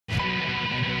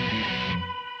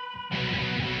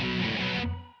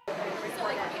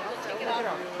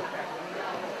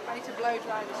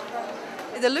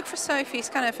The look for Sophie is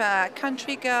kind of a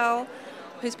country girl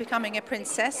who's becoming a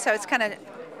princess, so it's kind of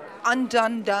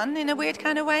undone in a weird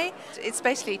kind of way. It's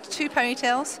basically two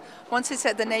ponytails. One sits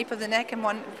at the nape of the neck and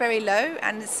one very low,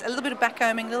 and it's a little bit of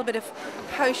backcombing, a little bit of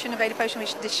potion, of AW potion,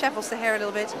 which dishevels the hair a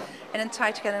little bit, and then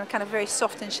tied together and kind of very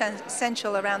soft and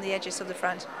sensual around the edges of the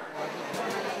front.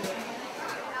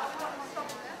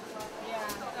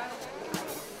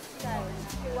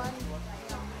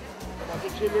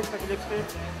 And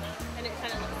it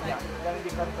kind of looks like.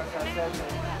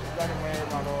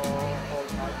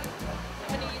 I'm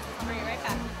going to use this for you right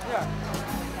back. Yeah.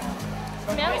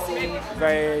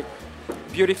 Very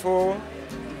beautiful,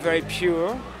 very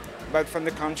pure, but from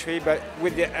the country, but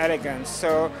with the elegance.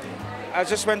 So I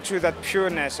just went through that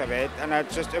pureness of it, and I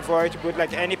just avoid to put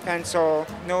like any pencil,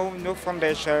 no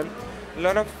foundation, a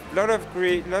lot of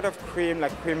cream,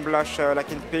 like cream blusher,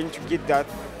 like in pink, to get that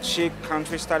chic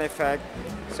country style effect.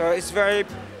 So it's very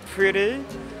pretty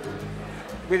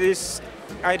with this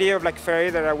idea of like fairy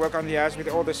that I work on the eyes with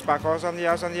all the sparkles on the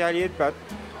eyes on the eyelid, but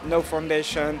no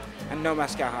foundation and no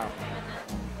mascara.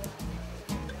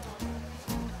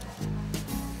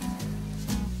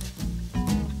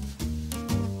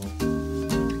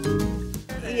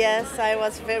 Yes, I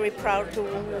was very proud to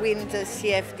win the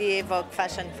CFDA Vogue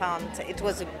Fashion Fund. It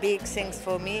was a big thing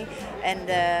for me, and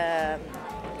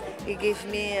it gave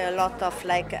me a lot of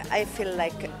I feel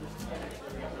like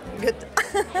good.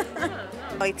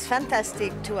 It's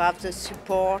fantastic to have the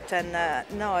support, and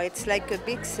no, it's like a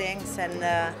big thing, and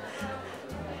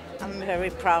I'm very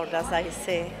proud, as I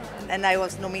say. And I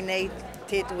was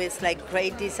nominated with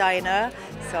great designer,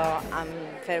 so I'm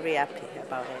very happy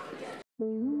about it.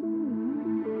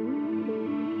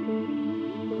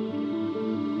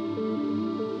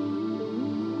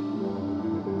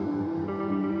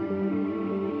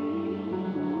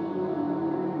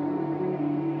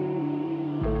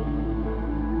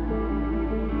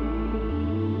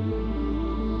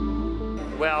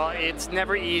 Well, it's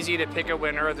never easy to pick a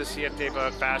winner of the CFDA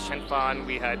Vogue Fashion Fund.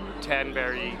 We had 10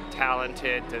 very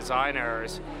talented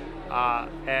designers,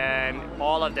 and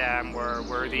all of them were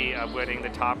worthy of winning the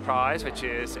top prize, which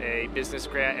is a business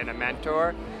grant and a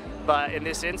mentor. But in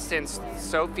this instance,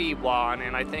 Sophie won,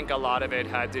 and I think a lot of it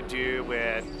had to do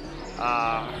with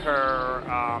her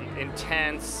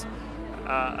intense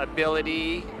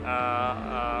ability,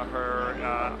 her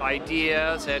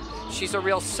ideas, and she's a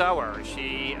real sewer.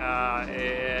 She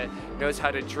knows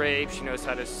how to drape, she knows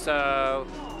how to sew.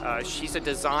 She's a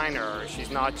designer.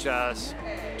 She's not just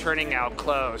turning out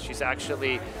clothes. She's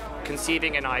actually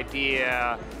conceiving an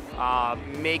idea,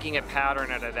 making a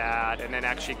pattern out of that, and then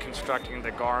actually constructing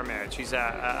the garment. She's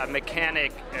a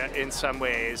mechanic in some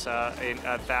ways in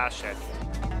fashion.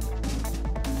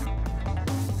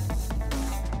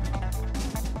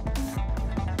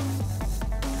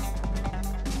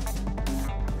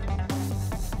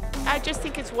 I just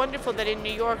think it's wonderful that in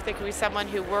New York there could be someone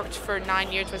who worked for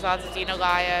 9 years with Dina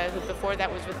Laya, who before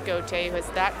that was with Gaultier, who has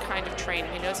that kind of training,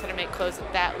 who knows how to make clothes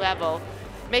at that level,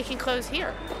 making clothes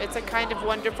here. It's a kind of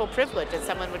wonderful privilege that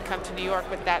someone would come to New York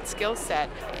with that skill set.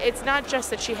 It's not just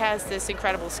that she has this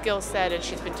incredible skill set and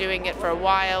she's been doing it for a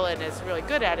while and is really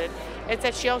good at it. It's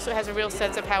that she also has a real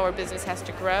sense of how her business has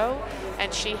to grow,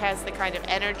 and she has the kind of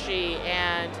energy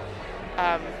and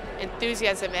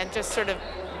enthusiasm and just sort of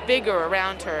vigor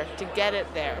around her to get it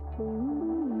there.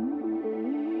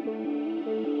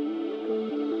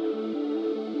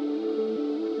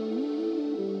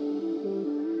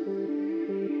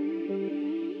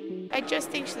 I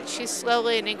just think that she's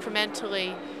slowly and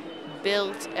incrementally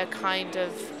built a kind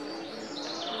of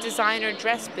designer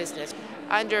dress business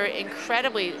under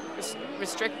incredibly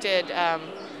restricted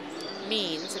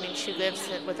means. I mean, she lives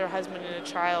with her husband and a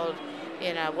child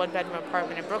in a one-bedroom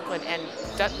apartment in Brooklyn, and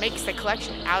makes the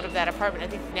collection out of that apartment. I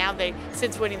think now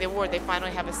since winning the award, they finally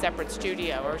have a separate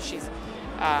studio, or she's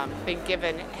been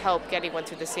given help getting one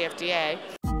through the CFDA.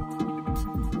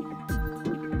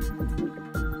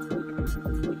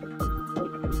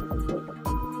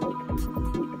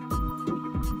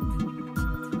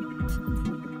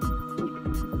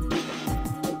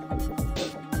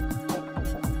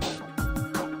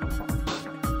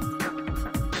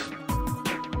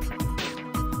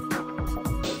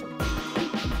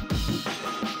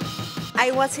 I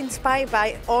was inspired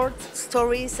by old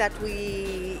stories that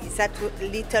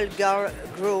little girl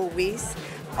grew with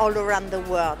all around the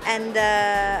world. And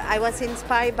I was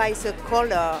inspired by the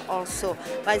color also,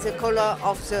 by the color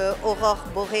of the aurora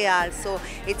boreal. So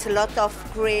it's a lot of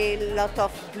gray, a lot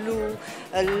of blue.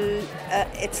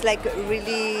 It's like a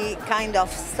really kind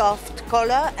of soft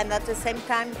color, and at the same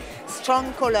time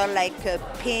strong color like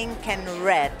pink and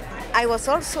red. I was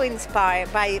also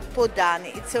inspired by Peau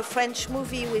d'Âne. It's a French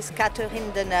movie with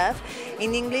Catherine Deneuve.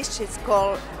 In English, it's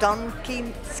called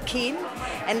Donkey Skin.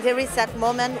 And there is that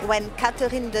moment when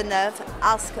Catherine Deneuve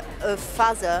asks her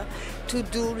father to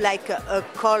do like a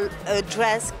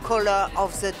dress color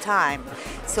of the time,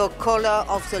 so color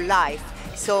of the life.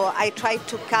 So I tried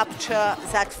to capture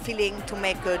that feeling to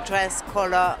make a dress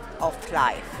color of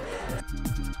life.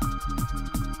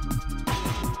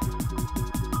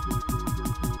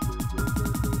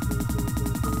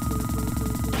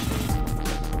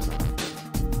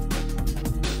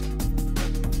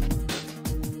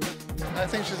 I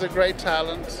think she's a great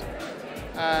talent,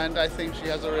 and I think she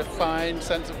has a refined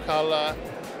sense of color.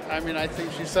 I mean, I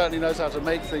think she certainly knows how to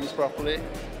make things properly.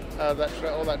 All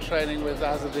that training with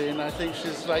Azadine, I think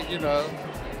she's like, you know,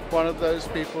 one of those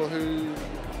people who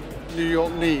New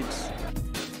York needs.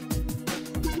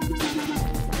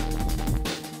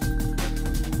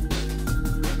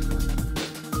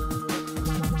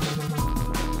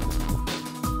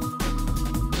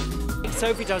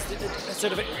 Sophie does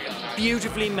sort of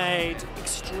beautifully made,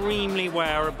 extremely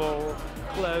wearable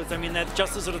clothes. I mean, they're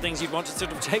just the sort of things you'd want to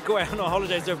sort of take away on a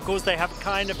holiday. So of course they have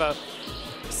kind of a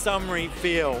summery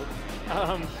feel.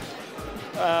 But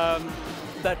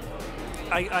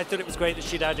I thought it was great that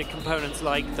she'd added components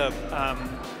like the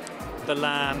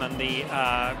lamb and the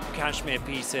cashmere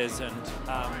pieces, and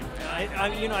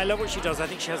I love what she does. I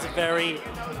think she has a very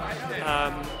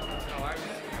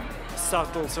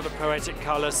subtle sort of poetic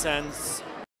color sense.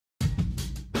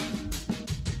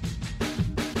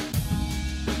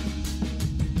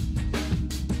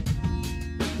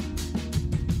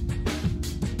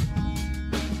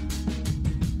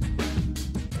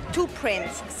 Two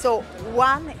prints. So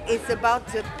one is about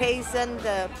the peasant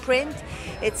print.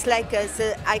 It's like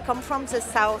I come from the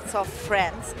south of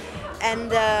France,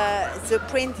 and the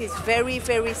print is very,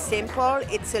 very simple.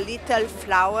 It's a little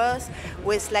flowers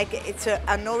with it's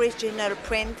an original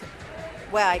print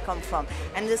where I come from.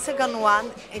 And the second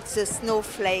one, it's a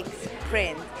snowflake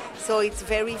print. So it's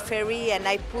very fairy, and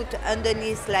I put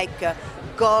underneath like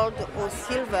gold or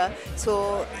silver,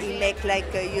 so it make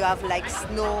like you have like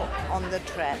snow on the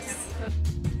dress.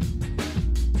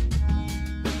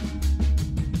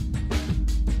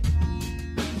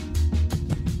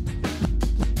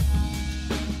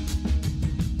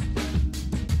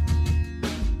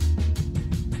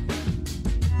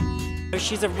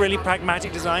 She's a really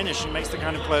pragmatic designer. She makes the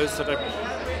kind of clothes that a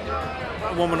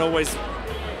woman always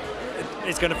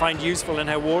is going to find useful in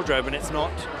her wardrobe, and it's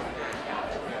not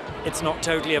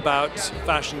totally about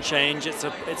fashion change. It's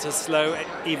a slow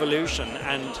evolution,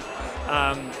 and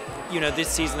this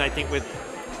season I think with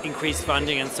increased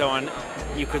funding and so on,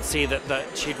 you could see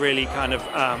that she'd really kind of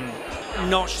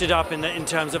notched it up in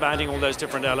terms of adding all those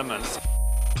different elements.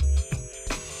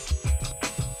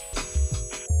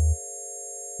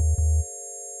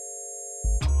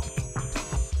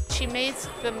 She makes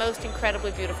the most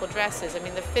incredibly beautiful dresses. I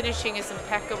mean, the finishing is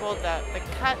impeccable, the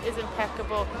cut is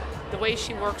impeccable, the way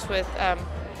she works with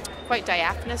quite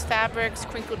diaphanous fabrics,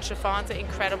 crinkled chiffons are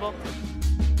incredible.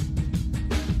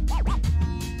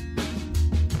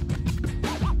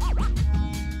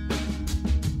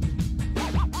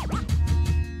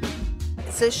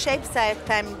 The shapes that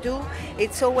I do,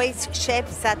 it's always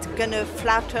shapes that gonna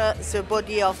flatter the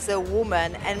body of the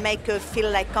woman and make her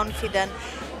feel like confident,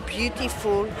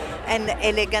 beautiful and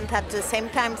elegant at the same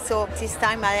time. So this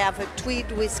time I have a tweed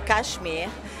with cashmere,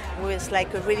 with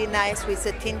like a really nice with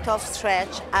a tint of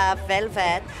stretch. I have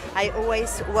velvet. I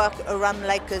always work around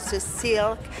like the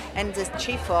silk and the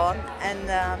chiffon, and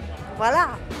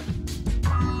voila.